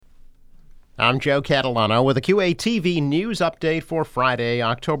I'm Joe Catalano with a QATV news update for Friday,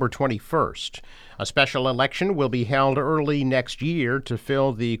 October 21st. A special election will be held early next year to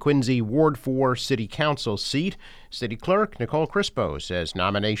fill the Quincy Ward 4 City Council seat. City Clerk Nicole Crispo says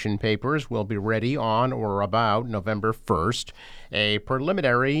nomination papers will be ready on or about November 1st. A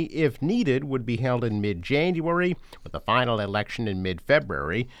preliminary, if needed, would be held in mid-January, with the final election in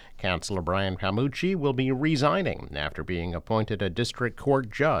mid-February. Councilor Brian Camucci will be resigning after being appointed a district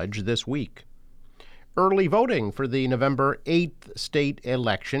court judge this week. Early voting for the November 8th state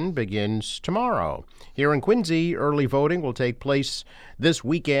election begins tomorrow. Here in Quincy, early voting will take place this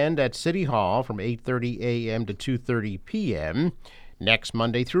weekend at City Hall from 8:30 a.m. to 2:30 p.m. Next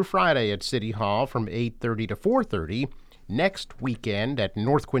Monday through Friday at City Hall from 8:30 to 4:30. Next weekend at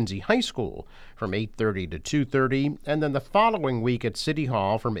North Quincy High School from 8:30 to 2:30, and then the following week at City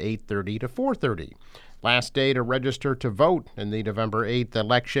Hall from 8:30 to 4:30. Last day to register to vote in the November 8th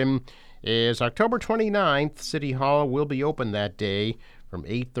election is October 29th. City Hall will be open that day from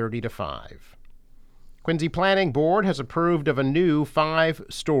 8:30 to 5. Quincy Planning Board has approved of a new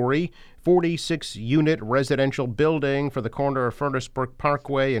 5-story, 46-unit residential building for the corner of Furnace Brook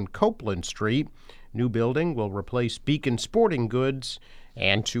Parkway and Copeland Street. New building will replace Beacon Sporting Goods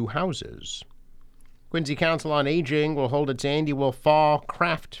and 2 houses. Quincy Council on Aging will hold its annual Fall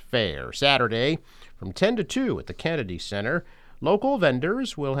Craft Fair Saturday from 10 to 2 at the Kennedy Center. Local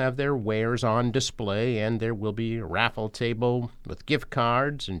vendors will have their wares on display, and there will be a raffle table with gift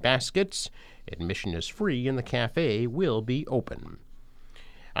cards and baskets. Admission is free, and the cafe will be open.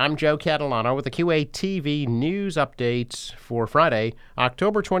 I'm Joe Catalano with the QATV News Updates for Friday,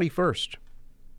 October 21st.